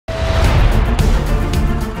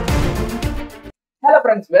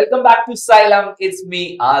friends, welcome back to Xylem. It's me,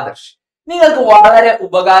 Adarsh. നിങ്ങൾക്ക് വളരെ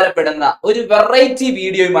ഉപകാരപ്പെടുന്ന ഒരു വെറൈറ്റി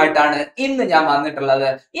വീഡിയോയുമായിട്ടാണ് ഇന്ന് ഞാൻ വന്നിട്ടുള്ളത്.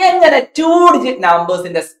 എങ്ങനെ 2 ഡിജിറ്റ്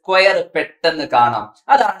നമ്പേഴ്സിന്റെ സ്ക്വയർ പെട്ടെന്ന് കാണാം,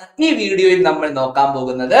 അതാണ് ഈ വീഡിയോയിൽ നമ്മൾ നോക്കാൻ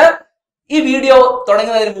പോകുന്നത്. ഈ വീഡിയോ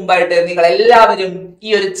തുടങ്ങുന്നതിന് മുമ്പായിട്ട് നിങ്ങൾ എല്ലാവരും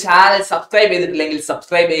ഈ ഒരു ചാനൽ സബ്സ്ക്രൈബ് ചെയ്തിട്ടില്ലെങ്കിൽ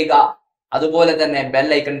സബ്സ്ക്രൈബ് ചെയ്യുക, അതുപോലെ തന്നെ ബെൽ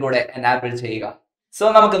ഐക്കൺ കൂടെ എനാബിൾ ചെയ്യുക. സോ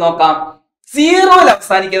നമുക്ക് നോക്കാം. 0ൽ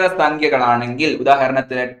അവസാനിക്കുന്ന സംഖ്യകളാണെങ്കിൽ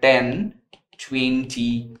ഉദാഹരണത്തിന് 10, 20,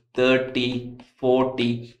 30, 40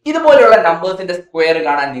 ഇതുപോലെയുള്ള നമ്പേഴ്സിന്റെ സ്ക്വയർ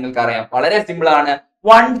കാണാൻ നിങ്ങൾക്ക് അറിയാം. വളരെ സിമ്പിൾ ആണ്.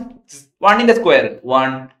 1ന്റെ സ്ക്വയർ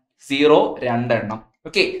 1, 0 2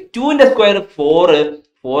 ഓക്കെ. 2ന്റെ സ്ക്വയർ 4,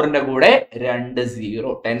 4ന്റെ കൂടെ 2 0.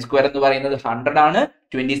 10 സ്ക്വയർ എന്ന് പറയുന്നത് 100 ആണ്.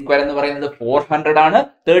 20 സ്ക്വയർ എന്ന് പറയുന്നത് 400 ആണ്.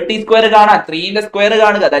 30 സ്ക്വയർ കാണാൻ 3ന്റെ സ്ക്വയർ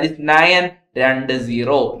കാണുക, ദാറ്റ് ഈസ് 9, 2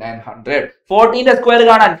 0 900. 14ന്റെ സ്ക്വയർ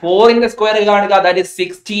കാണാൻ 4ന്റെ സ്ക്വയർ കാണുക, ദാറ്റ് ഈസ്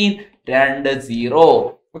 16, 2 0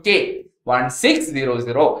 ഓക്കെ.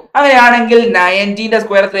 1600. അങ്ങനെയാണെങ്കിൽ 19ന്റെ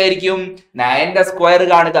സ്ക്വയർ എത്രയായിരിക്കും? 9ന്റെ സ്ക്വയർ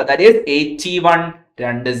കാണുക, ദാറ്റ് ഈസ് 81,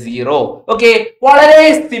 2 0 ഓക്കെ. വളരെ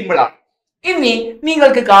സിമ്പിൾ ആണ്. ഇനി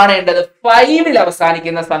നിങ്ങൾക്ക് കാണേണ്ടത് 5ൽ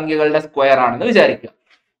അവസാനിക്കുന്ന സംഖ്യകളുടെ സ്ക്വയർ ആണെന്ന് വിചാരിക്കുക.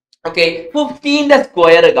 ഓക്കെ, 15ന്റെ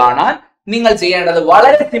സ്ക്വയർ കാണാൻ നിങ്ങൾ ചെയ്യേണ്ടത്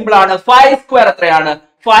വളരെ സിമ്പിൾ ആണ്. 5 സ്ക്വയർ എത്രയാണ്?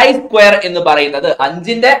 5 സ്ക്വയർ എന്ന് പറയുന്നത്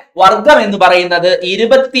 5ന്റെ വർഗം എന്ന് പറയുന്നത്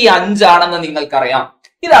 25 ആണെന്ന് നിങ്ങൾക്കറിയാം.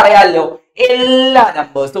 ഇതറിയാലോ. എല്ലാ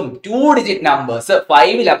നമ്പേഴ്സും 2 ഡിജിറ്റ് നമ്പേഴ്സ്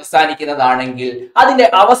 5ൽ അവസാനിക്കുന്നതാണെങ്കിൽ അതിന്റെ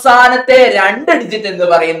അവസാനത്തെ 2 ഡിജിറ്റ് എന്ന്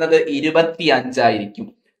പറയുന്നത് 25 ആയിരിക്കും.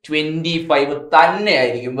 25 തന്നെ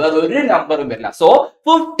ആയിരിക്കും, വേറെ ഒരു നമ്പറും വരില്ല. സോ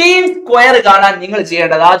 15 സ്ക്വയർ കാണാൻ നിങ്ങൾ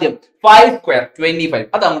ചെയ്യേണ്ടത് ആദ്യം 5 സ്ക്വയർ 25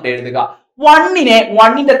 അത് അങ്ങോട്ട് എഴുതുക.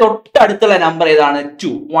 1ന്റെ തൊട്ടടുത്തുള്ള നമ്പർ ഏതാണ്?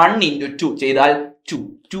 2. 1 into 2 ചെയ്താൽ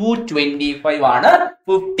 225 ആണ്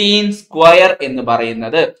 15 സ്ക്വയർ എന്ന്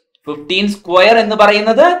പറയുന്നത്. 15 സ്ക്വയർ എന്ന്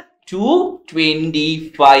പറയുന്നത്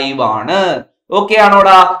 225 ആണ്. ഓക്കെ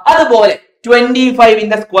ആണോടാ? അതുപോലെ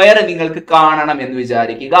 25ന്റെ സ്ക്വയർ നിങ്ങൾക്ക് കാണണം എന്ന്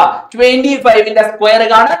വിചാരിക്കുക. 25ന്റെ സ്ക്വയർ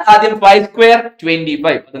കാണാൻ ആദ്യം 5 സ്ക്വയർ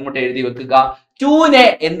 25 അതങ്ങോട്ട് എഴുതി വെക്കുക. 2നെ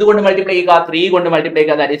എന്തുകൊണ്ട് മൾട്ടിപ്ലൈ ചെയ്യുക? 3 കൊണ്ട് മൾട്ടിപ്ലൈ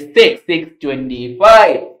ചെയ്യുക, ദാറ്റ് ഈസ്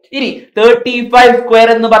 625. ഇനി 35 സ്ക്വയർ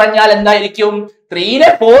എന്ന് പറഞ്ഞാൽ എന്തായിരിക്കും? 3നെ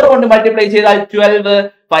 4 കൊണ്ട് മൾട്ടിപ്ലൈ ചെയ്താൽ 12,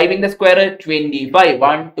 5ന്റെ സ്ക്വയർ 25,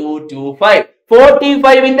 1 2 2 5.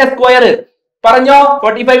 45ന്റെ സ്ക്വയർ പറഞ്ഞോ.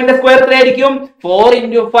 45ന്റെ സ്ക്വയർ എത്രയായിരിക്കും? 4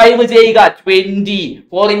 into 5 ചെയ്യുക, 20.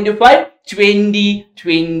 4 into 5 20,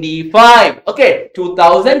 25 ഓക്കെ.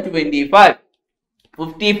 2025.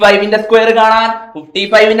 55ന്റെ സ്ക്വയർ കാണാൻ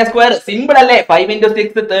 55ന്റെ സ്ക്വയർ സിമ്പിൾ അല്ലേ? 5 into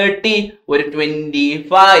 6 30, ഒരു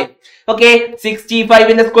 25 ഓക്കെ.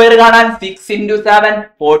 65ന്റെ സ്ക്വയർ കാണാൻ 6 into 7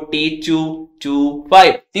 42,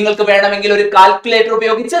 25. നിങ്ങൾക്ക് വേണമെങ്കിൽ ഒരു കാൽക്കുലേറ്റർ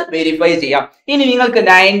ഉപയോഗിച്ച് വെരിഫൈ ചെയ്യാം. ഇനി നിങ്ങൾക്ക്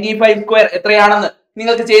 95 സ്ക്വയർ എത്രയാണെന്ന്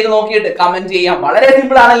നിങ്ങൾക്ക് ചെയ്ത് നോക്കിയിട്ട് കമന്റ് ചെയ്യാം. വളരെ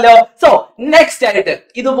സിമ്പിൾ ആണല്ലോ. സോ നെക്സ്റ്റ് ആയിട്ട്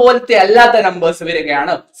ഇതുപോലത്തെ അല്ലാത്ത നമ്പേഴ്സ്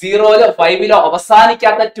വരികയാണ്. 0ലോ 5ലോ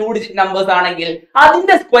അവസാനിക്കാത്ത 2 ഡിജിറ്റ് നമ്പേഴ്സ് ആണെങ്കിൽ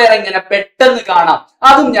അതിന്റെ സ്ക്വയർ എങ്ങനെ പെട്ടെന്ന് കാണാം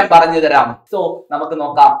അതും ഞാൻ പറഞ്ഞു തരാം. സോ നമുക്ക്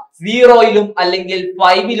നോക്കാം. 0യിലും അല്ലെങ്കിൽ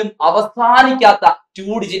 5ലും അവസാനിക്കാത്ത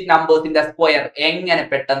 2 ഡിജിറ്റ് നമ്പേഴ്സിന്റെ സ്ക്വയർ എങ്ങനെ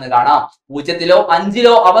പെട്ടെന്ന് കാണാം. 0ലോ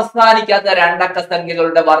 5ലോ അവസാനിക്കാത്ത 2 അക്ക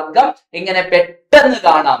സംഖ്യകളുടെ വർഗം എങ്ങനെ പെട്ടെന്ന്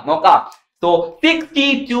കാണാം നോക്കാം. സോ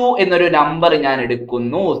 62 എന്നൊരു നമ്പർ ഞാൻ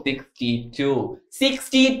എടുക്കുന്നു.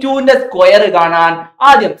 62ന്റെ സ്ക്വയർ കാണാൻ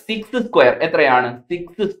ആദ്യം 6 സ്ക്വയർ എത്രയാണ്?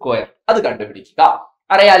 6 സ്ക്വയർ അത് കണ്ടുപിടിക്കുക.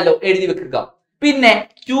 അറിയാലോ, എഴുതി വെക്കുക. പിന്നെ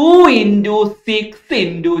 2 into 6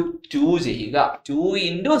 into 2 ചെയ്യുക. 2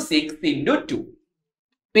 into 6 into 2.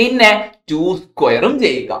 പിന്നെ 2 സ്ക്വയറും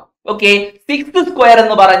ചെയ്യുക. ഓക്കെ. 6 സ്ക്വയർ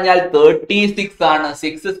എന്ന് പറഞ്ഞാൽ 36 ആണ്.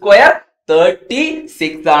 6 സ്ക്വയർ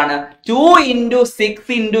 36 ആണ്. 2 into 6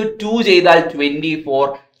 into 2 ചെയ്താൽ 24.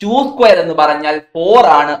 2 സ്ക്വയർ എന്ന് പറഞ്ഞാൽ 4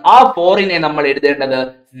 ആണ്. ആ 4നെ നമ്മൾ എഴുതേണ്ടത്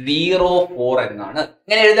 04 എന്നാണ്.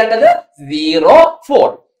 ഇങ്ങനെ എഴുതേണ്ടത് 04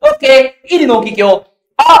 ഓക്കെ. ഇനി നോക്കിക്കോ,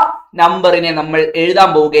 ആ നമ്പറിനെ നമ്മൾ എഴുതാൻ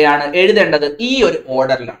പോവുകയാണ്. എഴുതേണ്ടത് ഈ ഒരു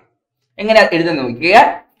ഓർഡറിലാണ്. എങ്ങനെയാ എഴുതാൻ നോക്കുക.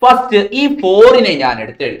 ഫസ്റ്റ് ഈ 4നെ ഞാൻ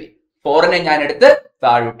എടുത്ത് എഴുതി. 4നെ ഞാൻ എടുത്ത്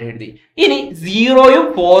താഴോട്ട് എഴുതി. ഇനി 0യും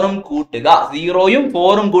 4ഉം കൂട്ടുക. 0യും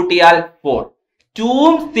 4ഉം കൂട്ടിയാൽ 4.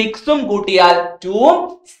 2ഉം 6ഉം കൂട്ടിയാൽ 2ഉം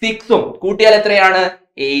 6ഉം കൂട്ടിയാൽ എത്രയാണ്?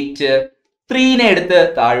 8. 3നെ എടുത്ത്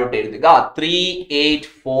താഴോട്ട് എഴുതുക.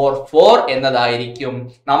 3844 എന്നതായിരിക്കും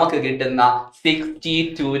നമുക്ക് കിട്ടുന്ന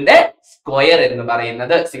 62ന്റെ സ്ക്വയർ എന്ന്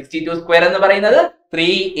പറയുന്നത്. 62 സ്ക്വയർ എന്ന് പറയുന്നത്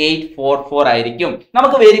 3844 ആയിരിക്കും.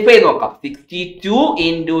 നമുക്ക് വെരിഫൈ നോക്കാം. 62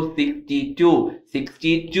 into 62.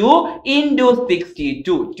 62 into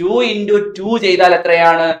 62. 2 into 2 ചെയ്താൽ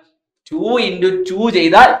എത്രയാണ്? 2 into 2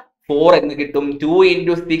 ചെയ്താൽ 4 എന്ന് കിട്ടും. 2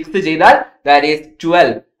 into 6 ചെയ്താൽ that is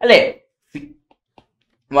 12 അല്ലേ?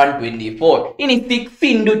 124. ഇനി 6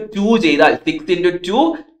 into 2 ചെയ്താൽ 6 into 2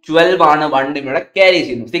 12 ആണ്. 1 ഇവിടെ ക്യാരി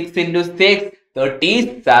ചെയ്യുന്നു. 6 into 6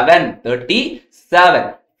 37.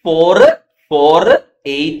 4 4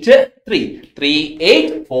 8 3 3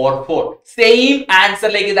 8 4 4. സെയിം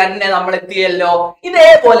ആൻസറിലേക്ക് തന്നെ നമ്മൾ എത്തിയല്ലോ.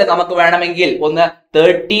 ഇതേപോലെ നമുക്ക് വേണമെങ്കിൽ ഒന്ന്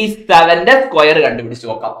 37ന്റെ സ്ക്വയർ കണ്ടുപിടിച്ച്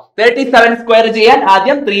നോക്കാം. 37 സ്ക്വയർ ചെയ്യാൻ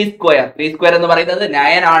ആദ്യം 3 സ്ക്വയർ. 3 സ്ക്വയർ എന്ന് പറയുന്നത്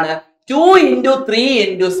 9 ആണ്. 2 into 3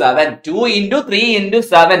 into 7. 2 into 3 into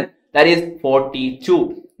 7. That is 42.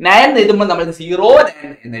 9 എഴുതുമ്പോൾ നമ്മൾ 09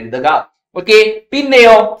 എന്ന് എഴുതുക. ഓക്കെ,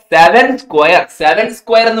 പിന്നെയോ 7 സ്ക്വയർ. 7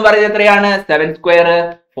 സ്ക്വയർ എന്ന് പറയുന്നത് എത്രയാണ്? 7 സ്ക്വയർ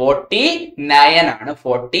 49 ആണ്.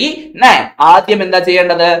 49. ആദ്യം എന്താ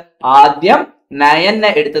ചെയ്യേണ്ടത്? ആദ്യം 9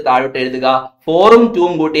 എടുത്ത് താഴോട്ട് എഴുതുക. 4ഉം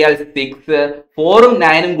 2ഉം കൂട്ടിയാൽ 6, 4ഉം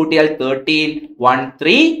 9ഉം കൂട്ടിയാൽ 13.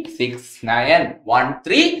 1369.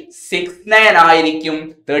 1369 ആയിരിക്കും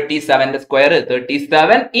 37ന്റെ സ്ക്വയർ.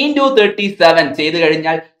 37 into 37 ചെയ്ത്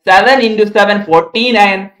കഴിഞ്ഞാൽ 7 into 7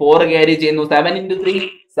 49. 4 ക്യാരി ചെയ്യുന്നു. 7 into 3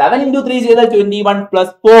 ചെയ്താൽ 21 plus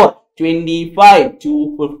 4 25.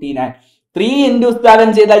 259. 3 into 7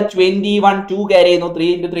 ചെയ്താൽ 21. 2 ക്യാരി ചെയ്യുന്നു. 3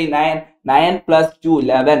 into 3 9. 9 plus 2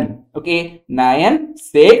 11. Okay, 9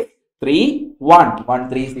 6 3 1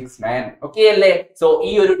 1369. ഓക്കെ അല്ലേ? സോ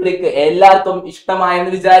ഈ ഒരു ട്രിക്ക് എല്ലാവർക്കും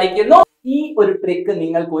ഇഷ്ടമായെന്ന് വിചാരിക്കുന്നു. ഈ ഒരു ട്രിക്ക്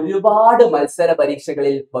നിങ്ങൾക്ക് ഒരുപാട് മത്സര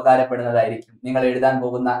പരീക്ഷകളിൽ ഉപകാരപ്പെടുന്നതായിരിക്കും. നിങ്ങൾ എഴുതാൻ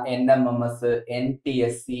പോകുന്ന NMMS,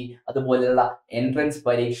 NTSC അതുപോലെയുള്ള എൻട്രൻസ്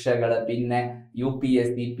പരീക്ഷകൾ, പിന്നെ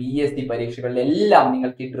UPSC, PSC പരീക്ഷകളിലെല്ലാം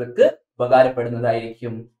നിങ്ങൾക്ക് ഈ ട്രിക്ക്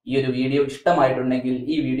ഉപകാരപ്പെടുന്നതായിരിക്കും. ഈ ഒരു വീഡിയോ ഇഷ്ടമായിട്ടുണ്ടെങ്കിൽ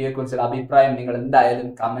ഈ വീഡിയോയെ കുറിച്ചുള്ള അഭിപ്രായം നിങ്ങൾ എന്തായാലും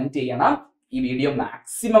കമന്റ് ചെയ്യണം. ഈ വീഡിയോ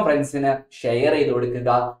മാക്സിമം ഫ്രണ്ട്സിന് ഷെയർ ചെയ്ത്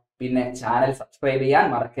കൊടുക്കുക. പിന്നെ ചാനൽ സബ്സ്ക്രൈബ് ചെയ്യാൻ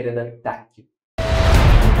മറക്കരുത്. Thank you.